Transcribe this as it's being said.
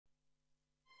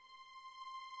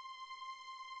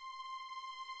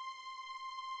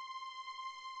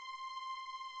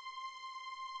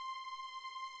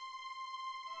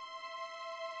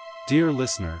Dear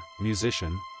listener,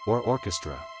 musician, or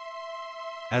orchestra.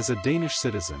 As a Danish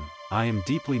citizen, I am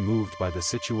deeply moved by the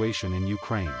situation in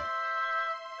Ukraine.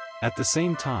 At the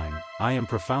same time, I am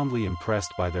profoundly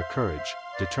impressed by their courage,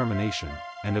 determination,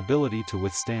 and ability to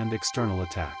withstand external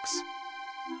attacks.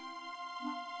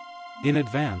 In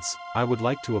advance, I would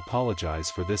like to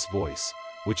apologize for this voice,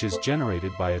 which is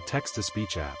generated by a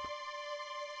text-to-speech app.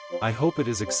 I hope it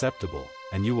is acceptable,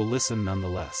 and you will listen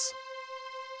nonetheless.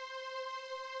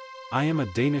 I am a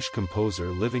Danish composer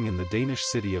living in the Danish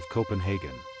city of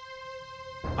Copenhagen.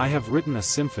 I have written a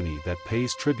symphony that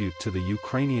pays tribute to the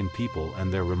Ukrainian people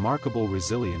and their remarkable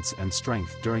resilience and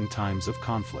strength during times of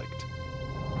conflict.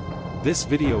 This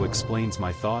video explains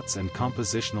my thoughts and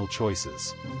compositional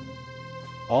choices.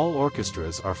 All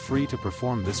orchestras are free to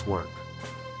perform this work.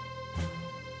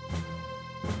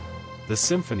 The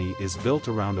symphony is built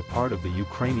around a part of the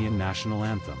Ukrainian national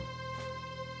anthem.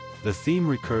 The theme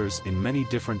recurs in many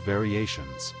different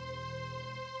variations.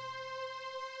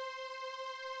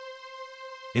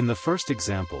 In the first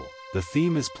example, the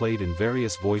theme is played in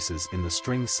various voices in the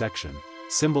strings section,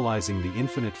 symbolizing the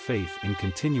infinite faith in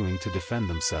continuing to defend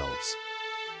themselves.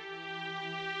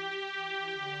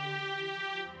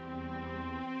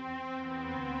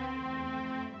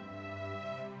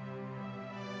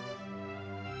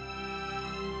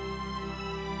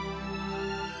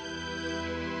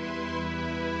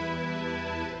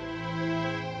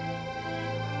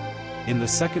 In the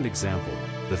second example,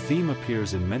 the theme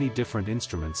appears in many different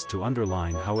instruments to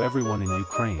underline how everyone in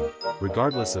Ukraine,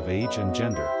 regardless of age and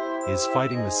gender, is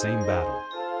fighting the same battle.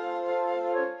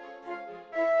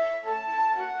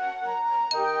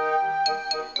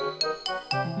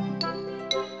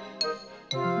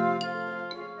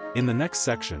 In the next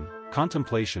section,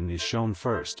 contemplation is shown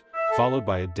first, followed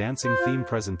by a dancing theme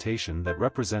presentation that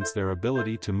represents their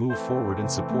ability to move forward and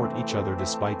support each other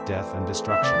despite death and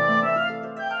destruction.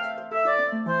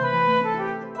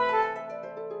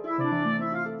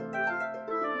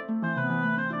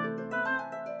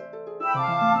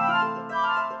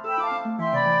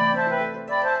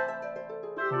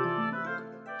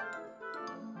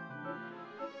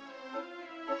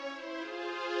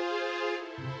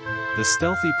 The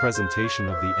stealthy presentation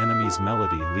of the enemy's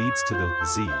melody leads to the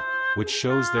Z, which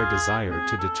shows their desire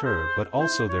to deter but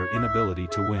also their inability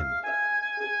to win.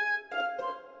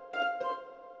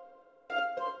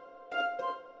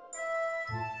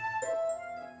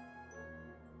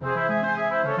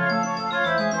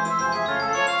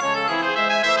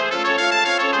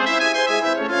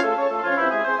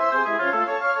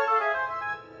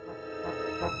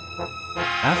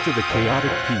 After the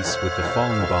chaotic peace with the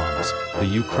falling bombs, the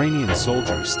Ukrainian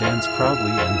soldier stands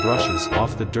proudly and brushes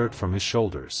off the dirt from his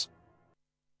shoulders.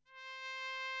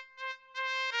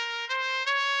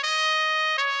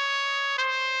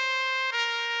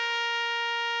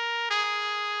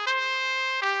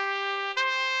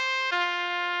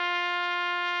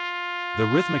 The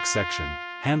rhythmic section,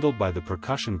 handled by the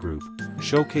percussion group,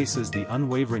 showcases the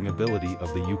unwavering ability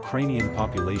of the Ukrainian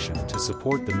population to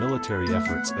support the military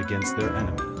efforts against their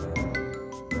enemy.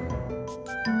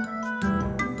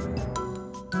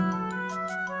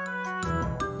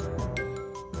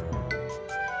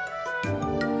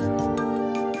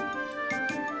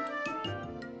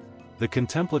 The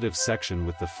contemplative section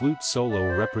with the flute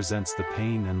solo represents the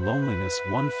pain and loneliness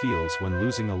one feels when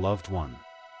losing a loved one.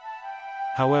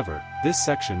 However, this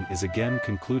section is again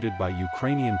concluded by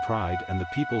Ukrainian pride and the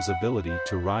people's ability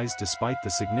to rise despite the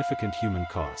significant human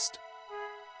cost.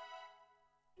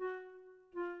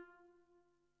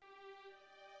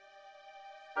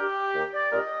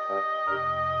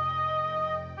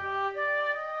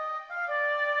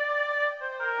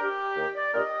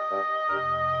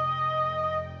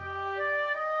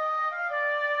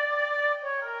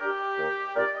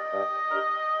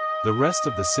 The rest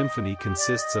of the symphony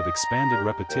consists of expanded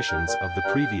repetitions of the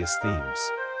previous themes.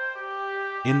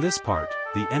 In this part,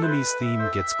 the enemy's theme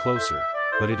gets closer,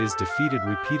 but it is defeated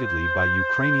repeatedly by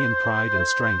Ukrainian pride and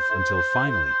strength until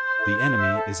finally, the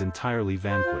enemy is entirely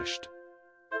vanquished.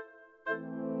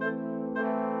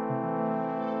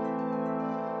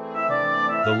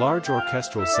 The large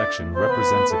orchestral section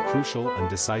represents a crucial and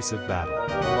decisive battle.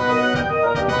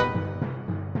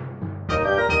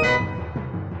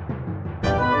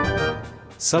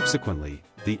 Subsequently,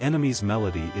 the enemy's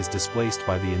melody is displaced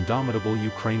by the indomitable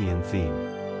Ukrainian theme.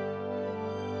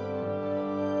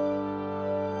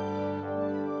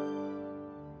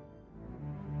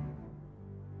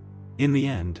 In the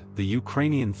end, the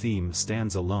Ukrainian theme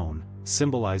stands alone,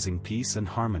 symbolizing peace and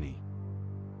harmony.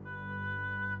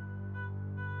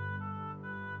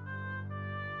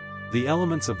 The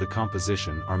elements of the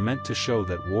composition are meant to show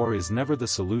that war is never the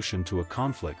solution to a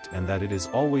conflict and that it is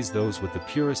always those with the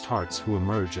purest hearts who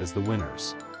emerge as the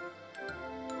winners.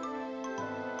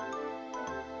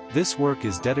 This work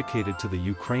is dedicated to the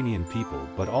Ukrainian people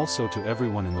but also to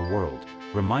everyone in the world,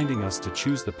 reminding us to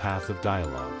choose the path of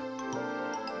dialogue.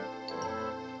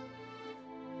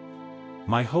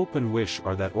 My hope and wish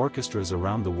are that orchestras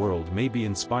around the world may be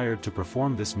inspired to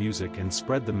perform this music and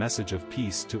spread the message of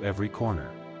peace to every corner.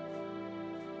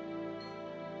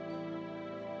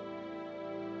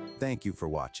 Thank you for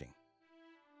watching.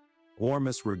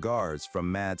 Warmest regards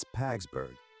from Mads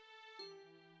Pagsberg.